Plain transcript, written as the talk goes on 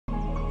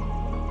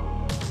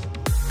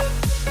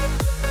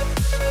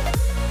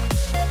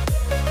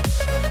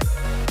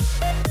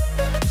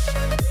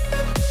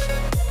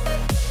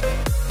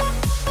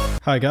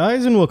Hi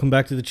guys, and welcome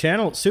back to the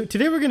channel. So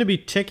today we're going to be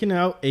checking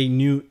out a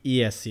new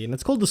ESC, and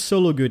it's called the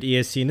Sologood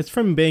ESC, and it's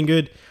from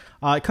Banggood.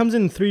 It comes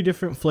in 3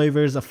 different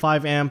flavors: a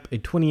 5 amp, a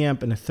 20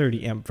 amp, and a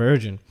 30 amp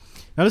version.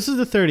 Now this is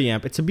the 30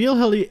 amp. It's a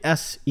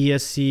BLHeli-S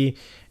ESC,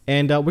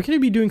 and we're going to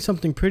be doing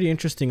something pretty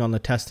interesting on the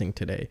testing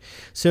today.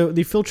 So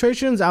the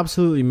filtration is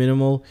absolutely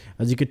minimal,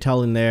 as you could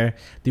tell in there.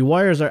 The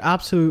wires are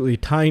absolutely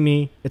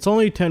tiny. It's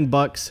only 10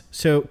 bucks.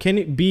 So can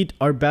it beat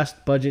our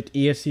best budget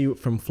ESC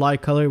from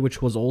Flycolor,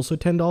 which was also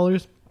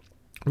 $10?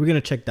 We're going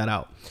to check that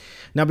out.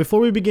 Now, before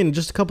we begin,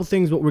 just a couple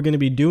things what we're going to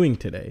be doing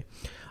today.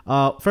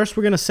 First,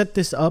 we're going to set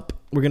this up.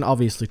 We're going to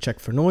obviously check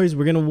for noise.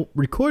 We're going to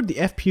record the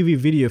FPV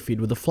video feed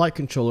with a flight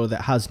controller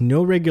that has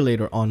no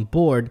regulator on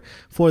board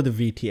for the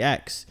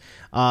VTX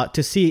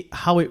to see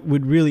how it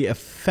would really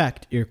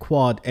affect your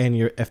quad and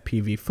your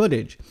FPV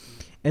footage.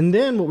 And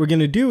then what we're going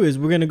to do is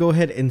we're going to go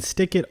ahead and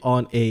stick it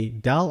on a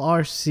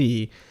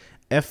Dalrc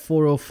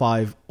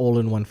F405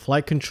 all-in-one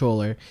flight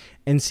controller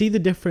and see the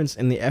difference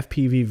in the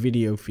FPV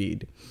video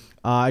feed.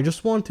 I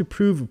just want to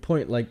prove a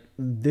point, like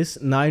this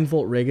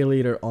 9-volt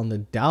regulator on the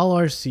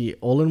Dalrc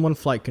all-in-one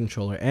flight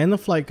controller and the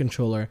flight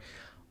controller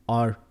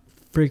are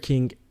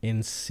freaking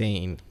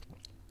insane.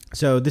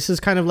 So this is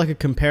kind of like a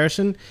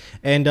comparison,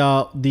 and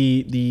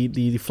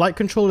the flight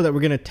controller that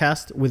we're going to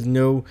test with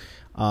no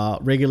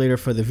regulator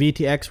for the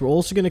VTX, we're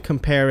also going to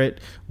compare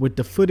it with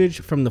the footage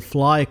from the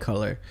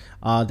Flycolor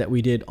that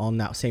we did on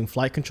that same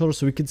flight controller,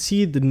 so we could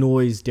see the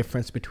noise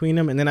difference between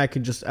them. And then I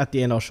could just, at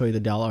the end, I'll show you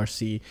the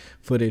Dalrc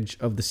footage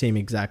of the same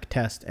exact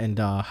test and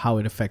how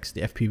it affects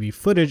the FPV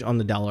footage on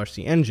the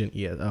Dalrc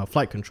engine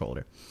flight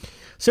controller.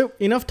 So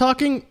enough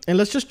talking, and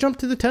let's just jump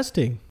to the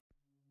testing.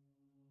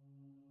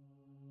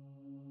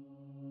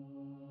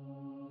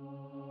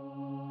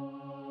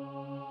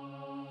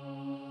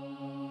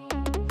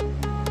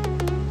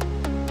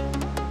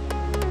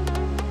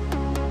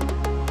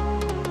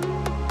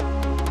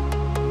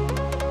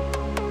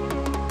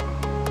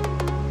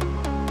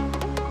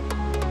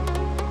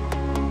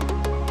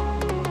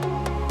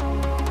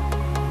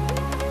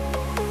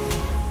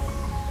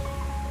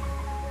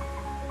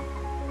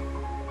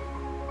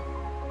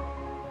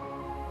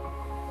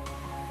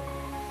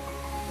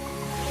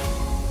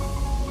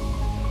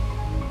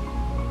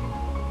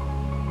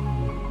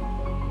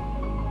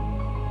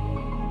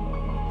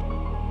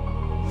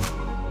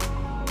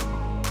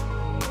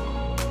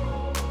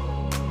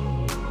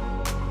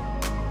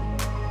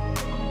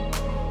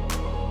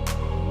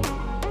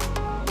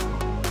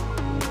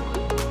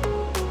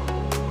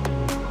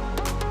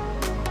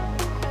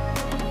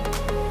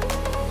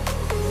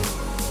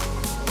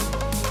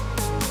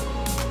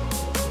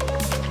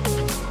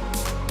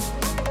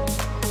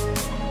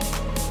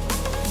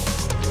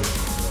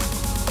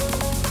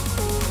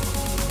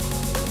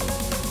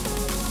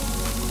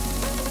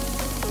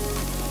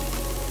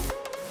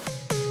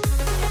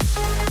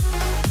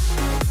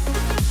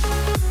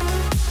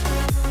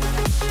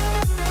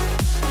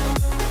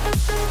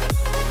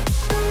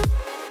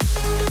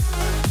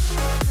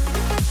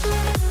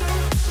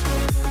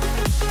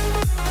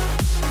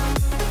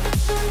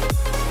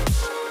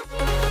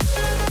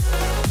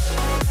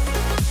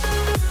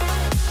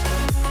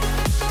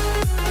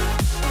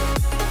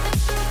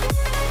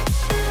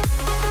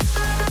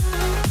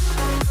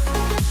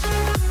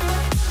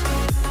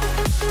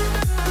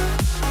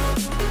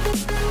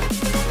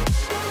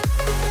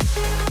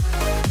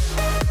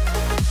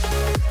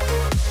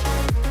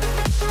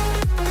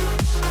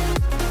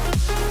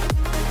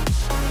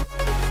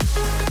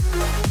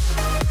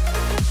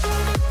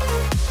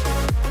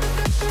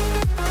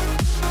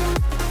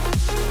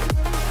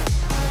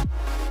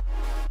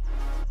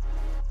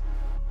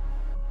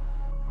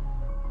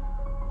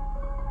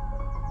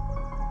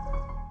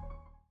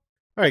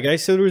 Alright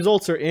guys, so the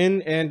results are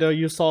in, and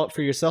you saw it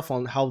for yourself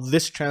on how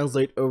this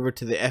translates over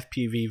to the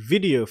FPV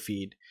video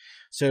feed.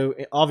 So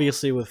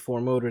obviously with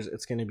 4 motors,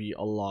 it's going to be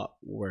a lot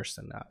worse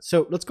than that.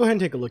 So let's go ahead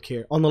and take a look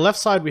here. On the left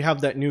side, we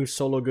have that new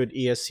Sologood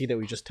ESC that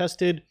we just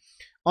tested.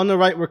 On the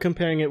right, we're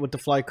comparing it with the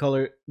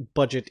Flycolor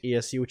budget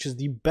ESC, which is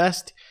the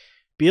best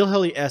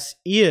BLHeli-S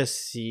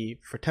ESC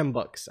for 10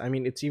 bucks. I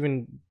mean, it's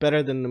even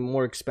better than the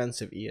more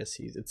expensive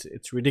ESCs.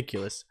 It's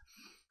ridiculous.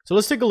 So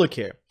let's take a look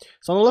here.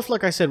 So on the left,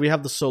 like I said, we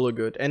have the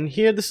Sologood, and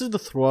here this is the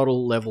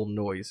throttle level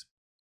noise.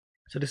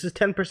 So this is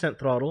 10%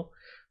 throttle,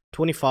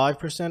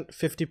 25%,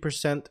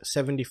 50%,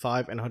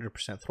 75%, and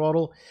 100%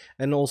 throttle,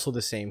 and also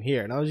the same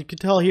here. Now, as you can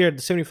tell here, the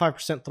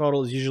 75%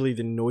 throttle is usually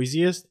the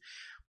noisiest,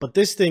 but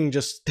this thing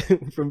just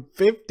from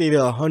 50 to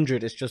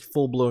 100 is just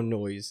full-blown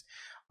noise,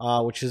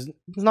 which is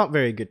not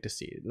very good to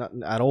see, not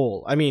at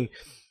all. I mean,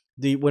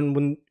 when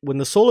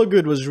the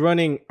Sologood was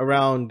running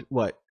around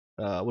what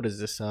is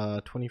this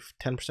 10%,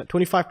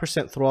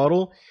 25%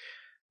 throttle,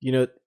 you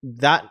know,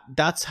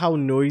 that's how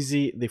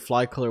noisy the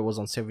Flycolor was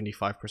on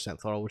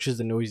 75% throttle, which is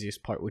the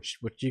noisiest part, which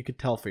you could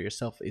tell for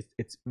yourself.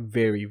 It's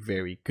very,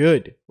 very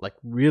good, like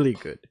really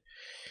good.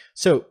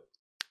 So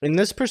in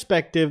this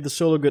perspective, the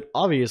Sologood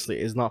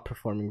obviously is not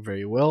performing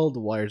very well. The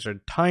wires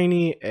are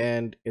tiny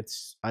and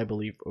it's, I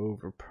believe,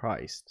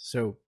 overpriced.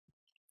 So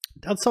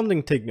That's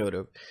something to take note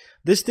of.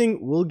 This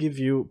thing will give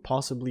you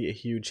possibly a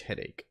huge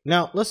headache.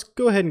 Now, let's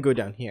go ahead and go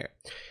down here.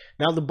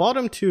 Now, the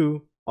bottom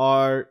two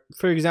are,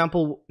 for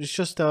example, it's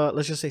just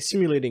let's just say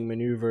simulating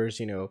maneuvers,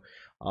 you know,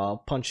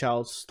 punch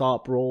outs,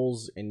 stop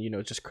rolls, and, you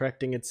know, just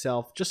correcting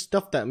itself, just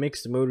stuff that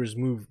makes the motors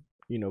move,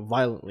 you know,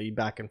 violently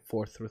back and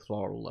forth through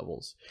throttle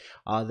levels.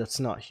 That's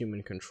not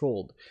human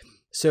controlled.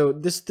 So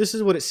this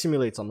is what it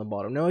simulates on the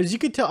bottom. Now, as you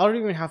can tell, I don't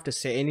even have to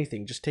say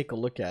anything. Just take a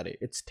look at it.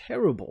 It's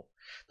terrible.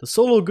 The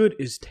Sologood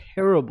is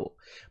terrible,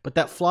 but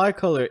that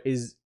Flycolor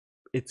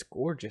it's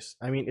gorgeous.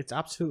 I mean, it's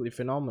absolutely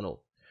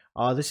phenomenal.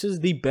 This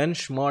is the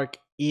benchmark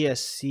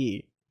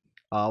ESC,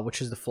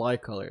 which is the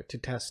Flycolor, to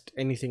test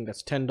anything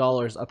that's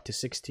 $10 up to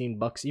 16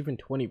 bucks, even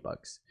 20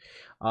 bucks.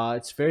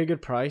 It's very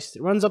good priced.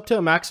 It runs up to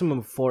a maximum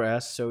of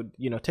 4S, so,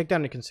 you know, take that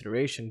into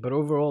consideration. But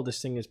overall,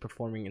 this thing is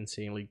performing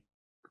insanely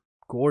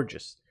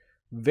gorgeous.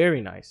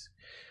 Very nice.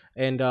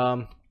 And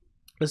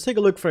let's take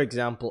a look, for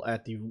example,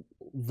 at the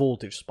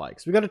voltage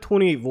spikes. We got a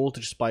 28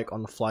 voltage spike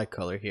on the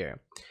Flycolor here.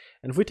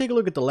 And if we take a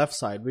look at the left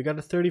side, we got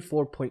a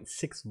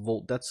 34.6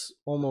 volt. That's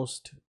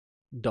almost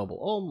double.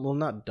 Oh, well,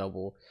 not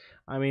double.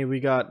 I mean, we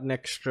got an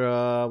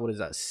extra, what is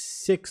that,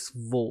 6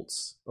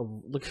 volts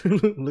of, look.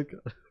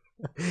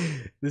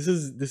 This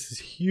is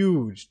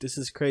huge. This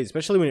is crazy,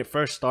 especially when it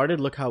first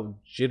started. Look how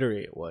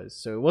jittery it was.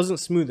 So it wasn't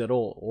smooth at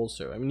all.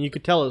 Also, I mean, you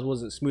could tell it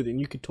wasn't smooth, and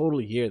you could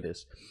totally hear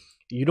this.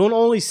 You don't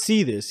only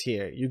see this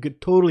here, you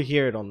could totally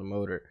hear it on the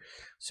motor.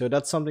 So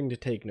that's something to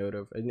take note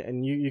of,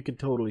 and you could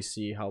totally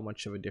see how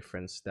much of a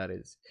difference that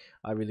is.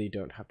 I really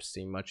don't have to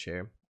say much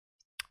here.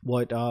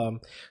 What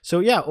so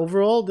yeah,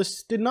 overall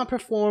this did not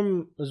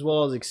perform as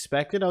well as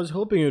expected. I was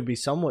hoping it would be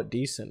somewhat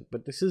decent,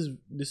 but this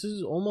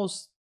is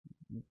almost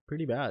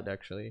pretty bad,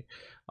 actually.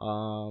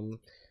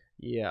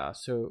 Yeah,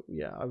 so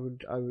yeah, I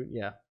would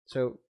yeah.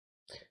 So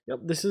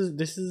yep, this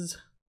is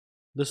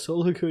the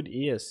Sologood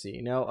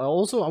ESC. Now, I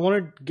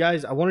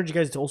wanted you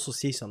guys to also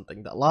see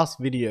something. That last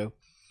video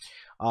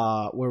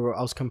where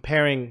I was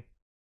comparing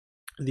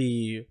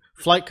a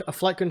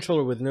flight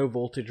controller with no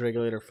voltage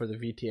regulator for the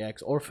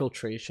VTX or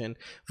filtration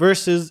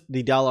versus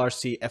the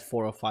Dalrc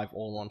F405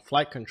 all-in-one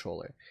flight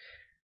controller.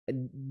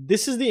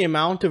 This is the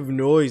amount of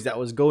noise that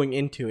was going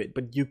into it,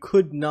 but you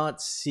could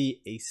not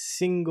see a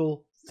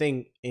single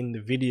thing in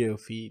the video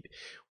feed,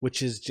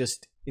 which is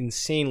just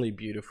insanely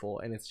beautiful,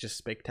 and it's just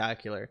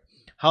spectacular.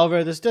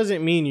 However, this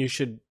doesn't mean you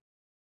should,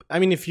 I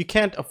mean, if you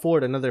can't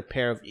afford another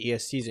pair of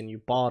ESCs and you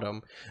bought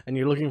them and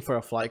you're looking for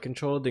a flight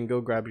controller, then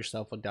go grab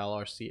yourself a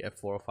Dalrc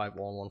F405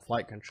 all-in-one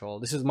flight controller.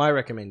 This is my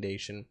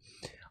recommendation.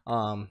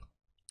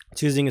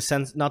 It's using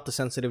not the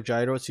sensitive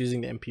gyro, it's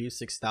using the MPU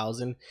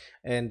 6000,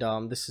 and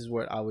this is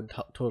what I would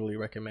totally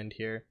recommend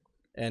here.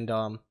 And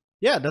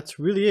yeah, that's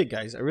really it,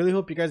 guys. I really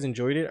hope you guys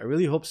enjoyed it. I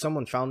really hope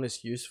someone found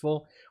this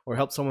useful or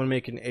helped someone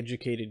make an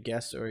educated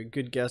guess or a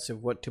good guess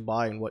of what to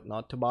buy and what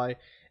not to buy.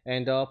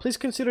 And please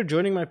consider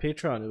joining my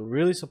Patreon. It will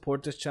really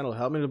support this channel,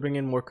 help me to bring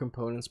in more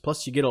components.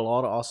 Plus, you get a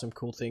lot of awesome,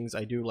 cool things.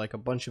 I do like a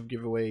bunch of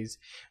giveaways,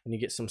 and you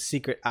get some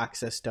secret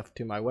access stuff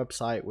to my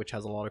website, which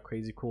has a lot of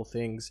crazy, cool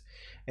things.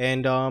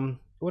 And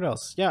what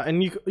else? Yeah,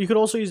 and you could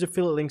also use the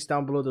affiliate links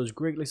down below. Those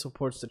greatly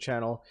supports the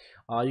channel.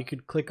 You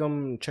could click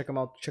them, check them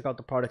out, check out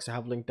the products I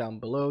have linked down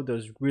below.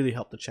 Those really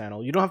help the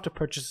channel. You don't have to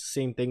purchase the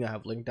same thing I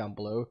have linked down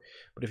below,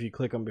 but if you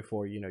click them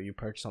before you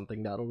purchase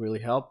something, that'll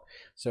really help.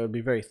 So it'd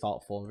be very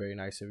thoughtful and very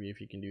nice of you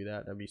if you can do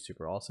that. That'd be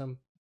super awesome.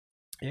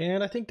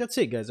 And I think that's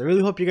it, guys. I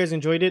really hope you guys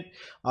enjoyed it.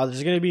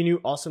 There's going to be new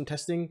awesome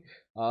testing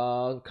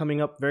coming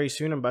up very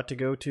soon. I'm about to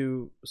go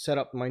to set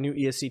up my new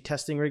ESC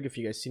testing rig, if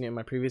you guys seen it in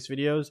my previous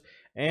videos.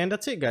 And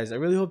that's it, guys. I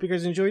really hope you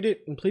guys enjoyed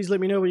it. And please let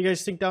me know what you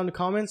guys think down in the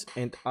comments.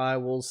 And I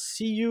will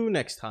see you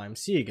next time.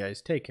 See you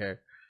guys. Take care.